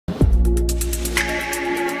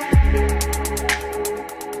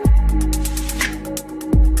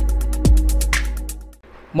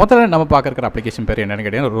முதல்ல நம்ம பார்க்குற அப்ளிகேஷன் பேர் என்னென்னு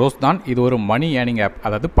கேட்டிங்கன்னா ரோஸ் தான். இது ஒரு மணி ஏர்னிங் ஆப்,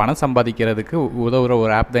 அதாவது பணம் சம்பாதிக்கிறதுக்கு உதவுற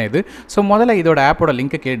ஒரு ஆப் தான் இது. ஸோ முதல்ல இதோட ஆப்போட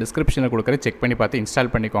லிங்க்கை கீழே டிஸ்கிரிப்ஷனில் கொடுக்குறேன், செக் பண்ணி பார்த்து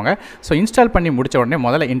இன்ஸ்டால் பண்ணிக்கோங்க. ஸோ இன்ஸ்டால் பண்ணி முடிச்ச உடனே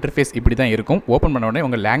முதல்ல இன்டர்ஃபேஸ் இப்படி தான் இருக்கும். ஓப்பன் பண்ண உடனே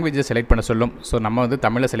உங்கள் லாங்குவேஜை செலக்ட் பண்ண சொல்லும். ஸோ நம்ம வந்து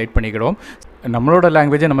தமிழில் செலக்ட் பண்ணிக்கிடுவோம். நம்மளோட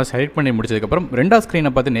லாங்குவேஜை நம்ம செலக்ட் பண்ணி முடிச்சதுக்கப்புறம் ரெண்டாவது ஸ்க்ரீனை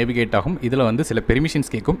பார்த்து நேவிகேட் ஆகும். இதில் வந்து சில பெர்மிஷன்ஸ்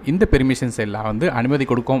கேட்கும். இந்த பெர்மிஷன்ஸ் எல்லாம் வந்து அனுமதி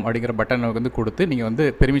கொடுக்கும் அப்படிங்கிற பட்டனை வந்து கொடுத்து நீங்கள் வந்து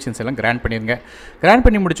பெர்மிஷன்ஸ் எல்லாம் கிராண்ட் பண்ணிடுங்க. கிராண்ட்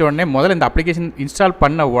பண்ணி முடிச்ச உடனே முதல்ல இந்த அப்ளிகேஷன் இன்ஸ்டால்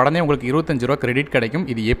பண்ண உடனே உங்களுக்கு 25 ரூபா கிரெடிட் கிடைக்கும்.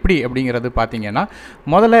 இது எப்படி அப்படிங்கிறது பார்த்தீங்கன்னா,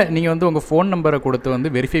 முதல்ல நீங்கள் வந்து உங்கள் ஃபோன் நம்பரை கொடுத்து வந்து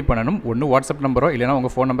வெரிஃபை பண்ணணும். ஒன்று வாட்ஸ்அப் நம்பரோ இல்லைனா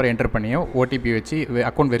உங்கள் ஃபோன் நம்பரை என்டர் பண்ணியோ ஓடிபி வச்சு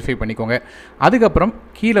அக்கௌண்ட் வெரிஃபை பண்ணிக்கோங்க. அதுக்கப்புறம்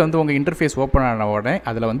கீழே வந்து உங்கள் இன்டர்ஃபேஸ் ஓப்பன் ஆன உடனே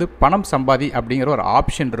அதில் வந்து பணம் சம்பாதி அப்படிங்கிற ஒரு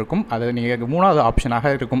ஆப்ஷன் இருக்கும். அதை நீங்கள் மூணாவது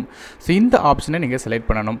ஆப்ஷனாக இருக்கும். ஸோ இந்த ஆப்ஷனை நீங்கள் செலக்ட்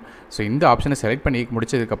பண்ணணும். ஸோ இந்த ஆப்ஷனை செலக்ட் பண்ணி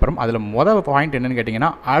முடிச்சதுக்கப்புறம் அதில் முதல் பாயிண்ட் என்னென்னு கேட்டிங்கன்னா,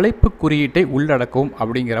 அழைப்பு குறியீட்டை உள்ளடக்கும்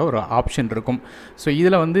அப்படிங்கிற ஒரு ஆப்ஷன் இருக்கும். ஸோ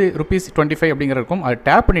இதில் வந்து ₹25 அப்படிங்கிற இருக்கும். அதை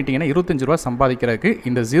டேப் பண்ணிட்டீங்கன்னா 25 ரூபா சம்பாதிக்கிறதுக்கு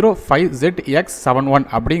இந்த 05ZX71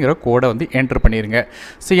 அப்படிங்கிற கோடை வந்து என்டர் பண்ணிடுங்க.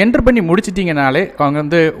 ஸோ என்டர் பண்ணி முடிச்சிட்டிங்கனாலே அவங்க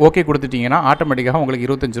வந்து ஓகே கொடுத்துட்டிங்கன்னா ஆட்டோமேட்டிக்காக உங்களுக்கு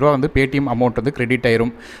 25 ரூபா வந்து பேடிஎம் அமௌண்ட் வந்து கிரெடிட்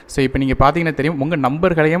ஆயிரும். ஸோ இப்போ நீங்கள் பார்த்தீங்கன்னா தெரியும், உங்கள்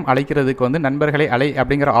நம்பர்களையும் அழைக்கிறதுக்கு வந்து நண்பர்களை அலை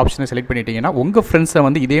அப்படிங்கிற ஆப்ஷனை செலக்ட் பண்ணிட்டீங்கன்னா உங்கள் ஃப்ரெண்ட்ஸை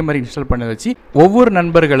வந்து இதே மாதிரி இன்ஸ்டால் பண்ணி வச்சு ஒவ்வொரு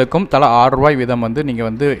நண்பர்களுக்கும் தலா ₹6 வீதம் வந்து நீங்கள்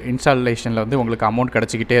வந்து இன்ஸ்டாலேஷனில் வந்து உங்களுக்கு அமௌண்ட்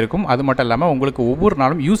கிடச்சிக்கிட்டே இருக்கும். அது மட்டும் இல்லாமல் உங்களுக்கு ஒவ்வொரு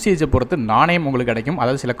நாளும் யூசேஜை பொறுத்து நாணயம் உங்களுக்கு கிடைக்கும்,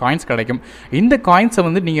 அதாவது சில காயின்ஸ் கிடைக்கும். இந்த காயின்ஸை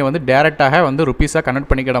வந்து நீங்கள் வந்து டேரெக்டாக வந்து ருப்பீஸாக கன்வெர்ட்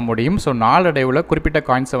பண்ணிக்கிட முடியும். ஸோ நாளடைவில் குறிப்பிட்ட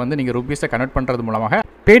காயின்ஸை வந்து நீங்கள் ருப்பீஸை கன்வெர்ட் பண்ணுறது மூலமாக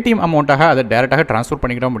பேடிஎம் அமௌண்ட்டாக அதை டேரெக்டாக ட்ரான்ஸ்ஃபர்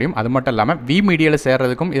பண்ணிக்கிட முடியும். அது மட்டும் இல்லாமல் வி மீடியாவில்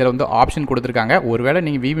சேர்றதுக்கும் இதில் வந்து ஆப்ஷன் கொடுத்துருக்காங்க. ஒருவேளை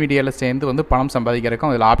நீங்கள் வி மீடியாவில் சேர்ந்து வந்து பணம்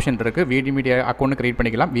சம்பாதிக்கிறதுக்கும் இதில் ஆப்ஷன் இருக்குது. வி மீடியா அக்கௌண்ட் கிரியேட்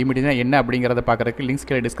பண்ணிக்கலாம். வி மீடியா என்ன அப்படிங்கிறத பார்க்குறதுக்கு லிங்க்ஸ்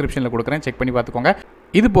கீழே டிஸ்கிரிப்ஷனில் கொடுக்குறேன், செக் பண்ணி பார்த்துக்கோங்க.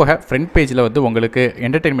 இது போக ஃப்ரண்ட் பேஜில் வந்து உங்களுக்கு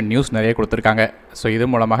என்டர்டெயின்மெண்ட் நியூஸ் நிறைய கொடுத்துருக்காங்க. ஸோ இது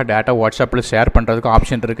மூலமாக டேட்டா வாட்ஸ்அப்பில் ஷேர் பண்ணுறதுக்கு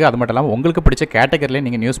ஆப்ஷன் இருக்குது. அது மட்டும் இல்லாமல் உங்களுக்கு பிடிச்ச கேட்டகரியில்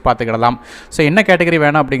நீங்கள் நியூஸ் பார்த்துக்கிடலாம். ஸோ என்ன கேட்டகரி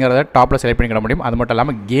வேணும் அப்படிங்கிறத டாப்பில் செலக்ட் பண்ணிக்கிட முடியும். அது மட்டும்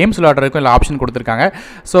இல்லாமல் கேம்ஸ் விளாடுறதுக்கும் இல்லை ஆப்ஷன் கொடுத்துருக்காங்க.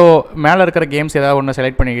 ஸோ மேலே இருக்கிற கேம்ஸ் ஏதாவது ஒன்று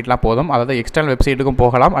செலக்ட் பண்ணிக்கிட்டலாம் போதும். அதாவது எக்ஸ்டர்னல் வெப்சைட்டுக்கும்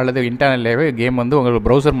போகலாம், அல்லது இன்டர்னல்லேயே கேம் வந்து உங்கள்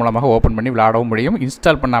ப்ரௌசர் மூலமாக ஓப்பன் பண்ணி விளாடவும் முடியும்.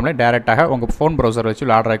 இன்ஸ்டால் பண்ணாமலே டேரெக்டாக உங்கள் ஃபோன் ப்ரௌசர் வச்சு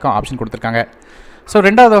விளாடுறதுக்கும் ஆப்ஷன் கொடுத்துருக்காங்க. ஸோ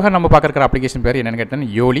ரெண்டாவதாக நம்ம பார்க்குற அப்ளிகேஷன் பேர் என்னென்னு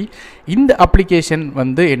கேட்டிங்கன்னா யோலி. இந்த அப்ளிகேஷன்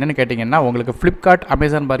வந்து என்னென்னு கேட்டிங்கன்னா, உங்களுக்கு ஃப்ளிப்கார்ட்,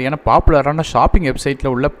 அமேசான் மாதிரியான பாப்புலரான ஷாப்பிங் வெப்சைட்டில்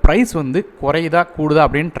உள்ள ப்ரைஸ் வந்து குறையுதா கூடுதா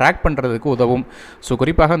அப்படின்னு ட்ராக் பண்ணுறதுக்கு உதவும். ஸோ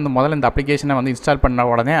குறிப்பாக முதல்ல இந்த அப்ளிகேஷனை வந்து இன்ஸ்டால் பண்ண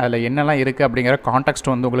உடனே அதில் என்னெல்லாம் இருக்குது அப்படிங்கிற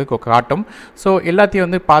கான்டெக்ஸ்ட் வந்து உங்களுக்கு காட்டும். ஸோ எல்லாத்தையும்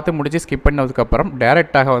வந்து பார்த்து முடிச்சு ஸ்கிப் பண்ணதுக்கப்புறம்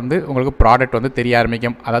டேரெக்டாக வந்து உங்களுக்கு ப்ராடக்ட் வந்து தெரிய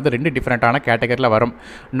ஆரம்பிக்கும். அதாவது 2 டிஃப்ரெண்ட்டான கேட்டகரியில் வரும்.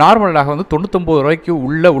 நார்மலாக வந்து ₹99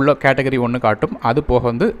 உள்ள கேட்டகரி ஒன்று காட்டும். அது போக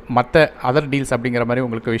வந்து மற்ற அதர் டீல்ஸ் அப்படிங்கிற மாதிரி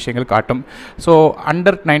உங்களுக்கு விஷயங்கள் காட்டும். ஸோ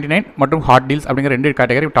அண்டர் 99 மற்றும் ஹாட் டீல்ஸ் அப்படிங்கிற 2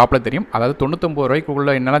 கேட்டகரி டாப்பில் தெரியும். அதாவது ₹99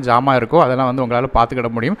 உள்ள என்னெல்லாம் ஜாமா இருக்கோ அதெல்லாம் வந்து உங்களால் பார்த்துக்கிட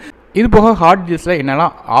முடியும். இது போக ஹாட் டீல்ஸில்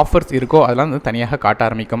என்னெல்லாம் ஆஃபர்ஸ் இருக்கோ அதெல்லாம் வந்து தனியாக காட்ட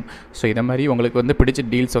ஆரம்பிக்கும். ஸோ இதை மாதிரி உங்களுக்கு வந்து பிடிச்ச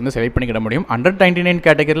டீல்ஸ் வந்து செலக்ட் பண்ணிக்கிட முடியும். அண்டர் 99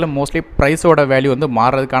 கேட்டகரியில் மோஸ்ட்லி ப்ரைஸோட வேல்யூ வந்து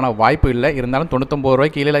மாறுறதுக்கான வாய்ப்பு இல்லை. இருந்தாலும் ₹99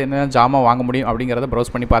 கீழே என்ன ஜாமா வாங்க முடியும் அப்படிங்கிறத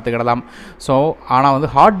ப்ரௌஸ் பண்ணி பார்த்துக்கிடலாம். ஸோ ஆனால்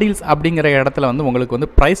வந்து ஹாட் டீல்ஸ் அப்படிங்கிற இடத்துல வந்து உங்களுக்கு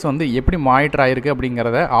வந்து ப்ரைஸ் வந்து எப்படி மானிட்டர் ஆகிருக்கு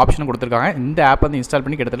அப்படிங்கிறத ஆப்ஷன் கொடுத்துருக்காங்க. இந்த ஆப் வந்து இன்ஸ்டால்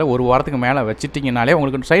பண்ணி கிட்டத்தட்ட ஒரு வாரத்துக்கு மேலே வச்சுட்டிங்கனாலே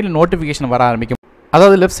உங்களுக்கு சைடில் நோட்டிஃபிகேஷன் வர ஆரம்பிக்கும்.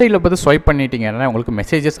 அதாவது லெஃப்ட் சைடில் பார்த்து ஸ்வைப் பண்ணிட்டீங்கன்னா உங்களுக்கு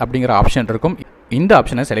மெசேஜஸ் அப்படிங்கிற ஆப்ஷன் இருக்கும். இந்த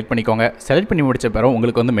ஆப்ஷனை செலக்ட் பண்ணிக்கோங்க. செலக்ட் பண்ணி முடிச்ச பிறகு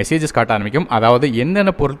உங்களுக்கு வந்து மெசேஜஸ் காட்ட ஆரம்பிக்கும். அதாவது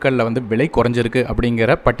என்னென்ன பொருட்களில் வந்து விலை குறைஞ்சிருக்கு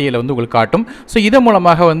அப்படிங்கிற பட்டியலை வந்து உங்களுக்கு காட்டும். ஸோ இதன்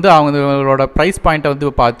மூலமாக வந்து அவங்களோட ப்ரைஸ் பாயிண்ட்டை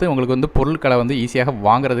வந்து பார்த்து உங்களுக்கு வந்து பொருட்களை வந்து ஈஸியாக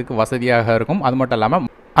வாங்குறதுக்கு வசதியாக இருக்கும். அது மட்டும் இல்லாமல்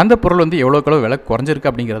அந்த பொருள் வந்து எவ்வளோக்களோ விலை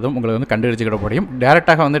குறைஞ்சிருக்கு அப்படிங்கிறதும் உங்களுக்கு வந்து கண்டுபிடிச்சிக்கிட முடியும்.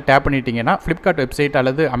 டேரெக்டாக வந்து டேப் பண்ணிட்டீங்கன்னா ஃப்ளிப்கார்ட் வெப்சைட்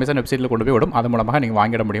அல்லது அமேசான் வெப்சைட்டில் கொண்டு போய் விடும். அது மூலமாக நீங்கள்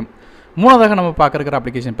வாங்கிட முடியும். மூணாவதாக நம்ம பார்க்குற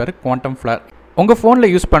அப்ளிகேஷன் பேர் குவாண்டம் ஃப்ளேர். உங்கள்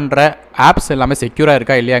ஃபோனில் யூஸ் பண்ணுற ஆப்ஸ் எல்லாமே செக்யூராக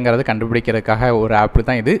இருக்கா இல்லையாங்கிறது கண்டுபிடிக்கிறதுக்காக ஒரு ஆப்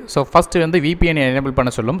தான் இது. ஸோ ஃபஸ்ட்டு வந்து VPN எனேபிள் பண்ண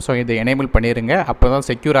சொல்லும். ஸோ இதை எனேபிள் பண்ணிடுங்க. அப்போ தான்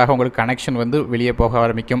செக்யூராக உங்களுக்கு கனெக்ஷன் வந்து வெளியே போக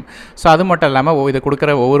ஆரம்பிக்கும். ஸோ அது மட்டும் இல்லாமல் இதை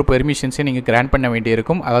கொடுக்குற ஒவ்வொரு பெர்மிஷன்ஸையும் நீங்கள் கிராண்ட் பண்ண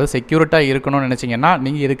வேண்டியிருக்கும். அதாவது செக்யூரிட்டாக இருக்கணும்னு நினச்சிங்கன்னா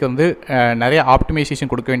நீங்கள் இதுக்கு வந்து நிறைய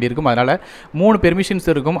ஆப்டிமைசேஷன் கொடுக்க வேண்டியிருக்கும். அதனால் 3 பெர்மிஷன்ஸ்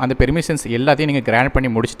இருக்கும். அந்த பெர்மிஷன்ஸ் எல்லாத்தையும் நீங்கள் கிராண்ட்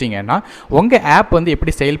பண்ணி முடிச்சிட்டிங்கன்னா உங்கள் ஆப் வந்து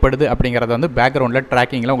எப்படி செயல்படுது அப்படிங்கிறத வந்து பேக்ரவுண்டில்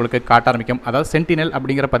ட்ராக்கிங்கில் உங்களுக்கு காட்ட ஆரம்பிக்கும். அதாவது சென்டினல்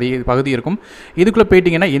அப்படிங்கிற பகுதி இருக்கும். இதுக்குள்ளே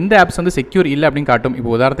போயிட்டீங்கன்னா எந்த ஆப்ஸ் வந்து செக்யூர் இல்லை அப்படின்னு காட்டும். இப்போ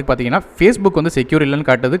உதாரணத்துக்கு பார்த்தீங்கன்னா ஃபேஸ்புக் வந்து செக்யூர் இல்லைன்னு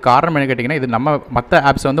காட்டுது. காரணம் என்ன கேட்டிங்கன்னா, இது நம்ம மற்ற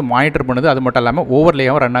ஆப்ஸ் வந்து மானிட்டர் பண்ணுது. அது மட்டும் இல்லாமல்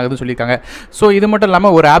ஓவர்லேயும் ரன் ஆகுதுன்னு சொல்லியிருக்காங்க. ஸோ இது மட்டும்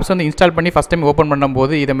இல்லாமல் ஒரு ஆப்ஸ் வந்து இன்ஸ்டால் பண்ணி ஃபஸ்ட் டைம் ஓப்பன்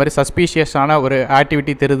பண்ணும்போது இதை மாதிரி சஸ்பீஷியஸான ஒரு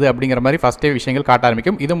ஆக்டிவிட்டி தெரியுது அப்படிங்கிற மாதிரி ஃபஸ்ட்டே விஷயங்கள் காட்ட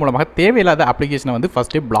ஆரம்பிக்கும். இது மூலமாக தேவையில்லாத அப்ளிகேஷனை வந்து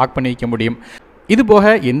ஃபஸ்ட்டே பிளாக் பண்ணி வைக்க முடியும். இது போக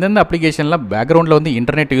எந்தெந்த அப்ளிகேஷன்லாம் பேக்ரவுண்டில் வந்து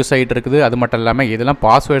இன்டர்நெட் யூஸ் ஆகிட்டு இருக்குது, அது மட்டும் இல்லாமல் இதெல்லாம்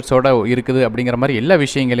பாஸ்வேர்ட்ஸோட இருக்குது அப்படிங்கிற மாதிரி எல்லா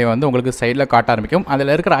விஷயங்களையும் வந்து உங்களுக்கு சைடில் காட்ட ஆரம்பிக்கும்.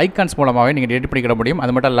 அதில் இருக்கிற ஐக்கான்ஸ் மூலமாகவே நீங்கள் டெலிட் பண்ணிக்கிட முடியும்.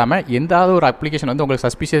 அது மட்டும் இல்லாமல் எந்தாவது ஒரு அப்ளிகேஷன் வந்து உங்களுக்கு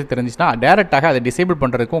சஸ்பிஷியஸ் தெரிஞ்சுச்சுன்னா டேரெக்டாக அதை டிசேபிள்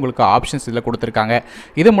பண்ணுறதுக்கு உங்களுக்கு ஆப்ஷன்ஸ் இதில் கொடுத்துருக்காங்க.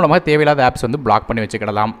 இது மூலமாக தேவையில்லாத ஆப்ஸ் வந்து பிளாக் பண்ணி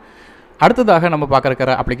வச்சுக்கிடலாம். அடுத்ததாக நம்ம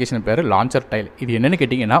பார்க்குற அப்ளிகேஷன் பேர் லான்ச்சர் டைல். இது என்னென்னு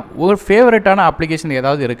கேட்டிங்கன்னா, ஒரு ஃபேவரட்டான அப்ளிகேஷன்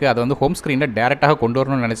ஏதாவது இருக்குது, அதை வந்து ஹோம் ஸ்க்ரீனில் டேரெக்டாக கொண்டு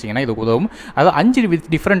வரணும்னு நினச்சிங்கன்னா இது உதவும். அதாவது 5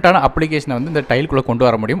 டிஃப்ரெண்ட்டான அப்ளிகேஷனை வந்து இந்த டைல்குள்ளே கொண்டு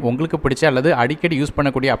வர முடியும். உங்களுக்கு பிடிச்ச அல்லது அடிக்கடி யூஸ்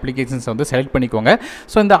பண்ணக்கூடிய அப்ளிகேஷன்ஸை வந்து செலக்ட் பண்ணிக்கோங்க.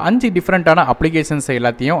 ஸோ இந்த 5 டிஃப்ரெண்ட்டான அப்ளிகேஷன்ஸ்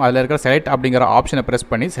எல்லாத்தையும் அதில் இருக்கிற செலக்ட் அப்படிங்கிற ஆப்ஷனை ப்ரெஸ்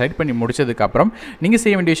பண்ணி செலக்ட் பண்ணி முடிச்சதுக்கப்புறம் நீங்கள்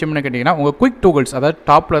செய்ய வேண்டிய விஷயம் என்ன கேட்டிங்கன்னா, உங்கள் குயிக் டூகல்ஸ், அதாவது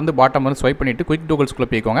டாப்லேருந்து பாட்டம் வந்து ஸ்வைப் பண்ணிவிட்டு குயிக் டூகல்ஸ்குள்ளே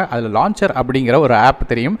போய்க்கோங்க. அதில் லான்ச்சர் அப்படிங்கிற ஒரு ஆப்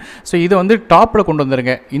தெரியும். ஸோ இதை வந்து டாப்பில் கொண்டு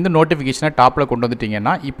வந்துருங்க. இந்த நோட்டிஃபிகேஷனை டாப்பில் கொண்டு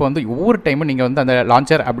வந்துட்டிங்கன்னா, இப்போ வந்து ஒவ்வொரு டைமும் நீங்கள் வந்து அந்த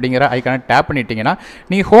லான்ச்சர் அப்படிங்கிற ஐக்கானை டேப் பண்ணிட்டீங்கன்னா,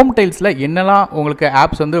 நீங்கள் ஹோம் டைல்ஸில் என்னெல்லாம் உங்களுக்கு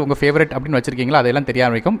ஆப்ஸ் வந்து உங்கள் ஃபேவரட் அப்படின்னு வச்சுருக்கீங்களோ அதெல்லாம் தெரிய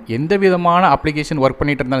ஆரம்பிக்கும். எந்த விதமான அப்ளிகேஷன் ஒர்க்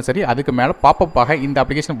பண்ணிட்டு இருந்தாலும் சரி, அதுக்கு மேலே பாப்பப்பாக இந்த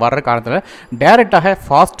அப்ளிகேஷன் வர்ற காரணத்தில் டேரெக்டாக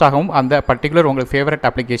ஃபாஸ்ட்டாகவும் அந்த பர்டிகுலர் உங்களுக்கு ஃபேவரட்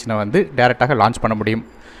அப்ளிகேஷனை வந்து டேரெக்டாக லான்ச் பண்ண முடியும்.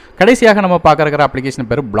 கடைசியாக நம்ம பார்க்குற அப்ளிகேஷன்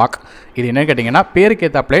பேர் பிளாக். இது என்னன்னு கேட்டிங்கன்னா, பேருக்கு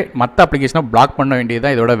ஏற்றாப்லே மற்ற அப்ளிகேஷனை பிளாக் பண்ண வேண்டியது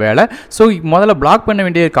தான் இதோட வேலை. ஸோ முதல்ல பிளாக் பண்ண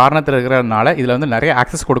வேண்டிய காரணத்தில் இருக்கிறதுனால இதில் வந்து நிறைய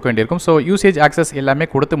ஆக்சஸ் கொடுக்க வேண்டியிருக்கும். ஸோ யூசேஜ் ஆக்சஸ் எல்லாமே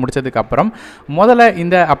கொடுத்து முடிச்சதுக்கப்புறம் முதல்ல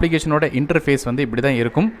இந்த அப்ளிகேஷனோட இன்டர்ஃபேஸ் வந்து இப்படி தான்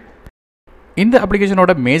இருக்கும். இந்த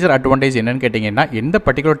அப்ளிகேஷனோட மேஜர் அட்வான்டேஜ் என்னன்னு கேட்டிங்கன்னா, எந்த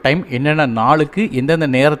பர்டிகுலர் டைம் என்னென்ன நாளுக்கு எந்தெந்த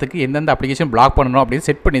நேரத்துக்கு எந்தெந்த அப்ளிகேஷன் பிளாக் பண்ணணும் அப்படின்னு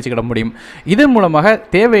செட் பண்ணி வச்சுக்கிட முடியும். இதன் மூலமாக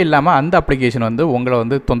தேவையில்லாமல் அந்த அப்ளிகேஷன் வந்து உங்களை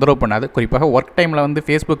வந்து தொந்தரவு பண்ணாது. குறிப்பாக ஒர்க் டைமில் வந்து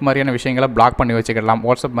ஃபேஸ்புக் மாதிரியான விஷயங்களை பிளாக் பண்ணி வச்சுக்கலாம்,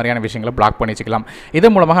 வாட்ஸ்அப் மாதிரியான விஷயங்களை பிளாக் பண்ணி வச்சுக்கலாம்.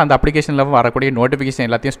 இதன் மூலமாக அந்த அப்ளிகேஷனில் வரக்கூடிய நோட்டிஃபிகேஷன்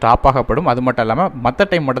எல்லாத்தையும் ஸ்டாப் ஆகப்படும். அது மட்டும் இல்லாமல் மற்ற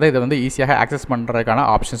டைம் மட்டும் தான் இதை வந்து ஈஸியாக ஆக்சஸ் பண்ணுறதுக்கான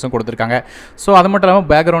ஆப்ஷன்ஸும் கொடுத்துருக்காங்க. ஸோ அது மட்டும் இல்லாமல்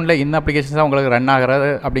பேக்ரவுண்டில் இந்த அப்ளிகேஷன்ஸாக உங்களுக்கு ரன்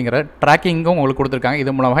ஆகிறது அப்படிங்கிற ட்ராக்கிங்கும் உங்களுக்கு கொடுத்துருக்காங்க.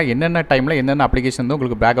 இது மூலமாக என்னென்ன டைமில் என்னென்ன அப்ளிகேஷன் வந்து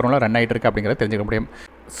உங்களுக்கு பேக்ரவுண்டில் ரன் ஆகிட்டு இருக்கு அப்படிங்கிறத தெரிஞ்சுக்க முடியும்.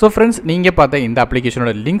 ஸோ ஃப்ரெண்ட்ஸ், நீங்கள் பார்த்த இந்த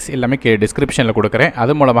அப்ளிகேஷனோட லிங்க்ஸ் எல்லாமே டிஸ்கிரிப்ஷனில் கொடுக்குறேன்.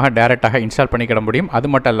 அது மூலமாக டேரெக்டாக இன்ஸ்டால் பண்ணிக்கிட முடியும். அது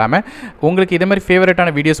மட்டும் இல்லாமல் உங்களுக்கு இதே மாதிரி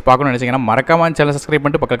ஃபேவரட்டான வீடியோஸ் பார்க்கணும்னு நினச்சிங்கன்னா மறக்காம சேனல் சப்ஸ்கிரைப்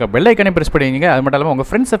பண்ணிட்டு பக்கத்தில் பெல் ஐக்கனை ப்ரெஸ் பண்ணிங்க. அது மட்டும் இல்லாமல் உங்கள்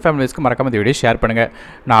ஃப்ரெண்ட்ஸ் அண்ட் ஃபேமிலிஸ்க்கு மறக்காம இந்த வீடியோ ஷேர் பண்ணுங்கள்.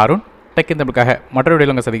 நான் அருண், டெக் இன் தமிழுக்காக மற்றொரு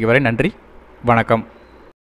வீடியோவில் உங்கள் சந்திக்க வரை. நன்றி, வணக்கம்.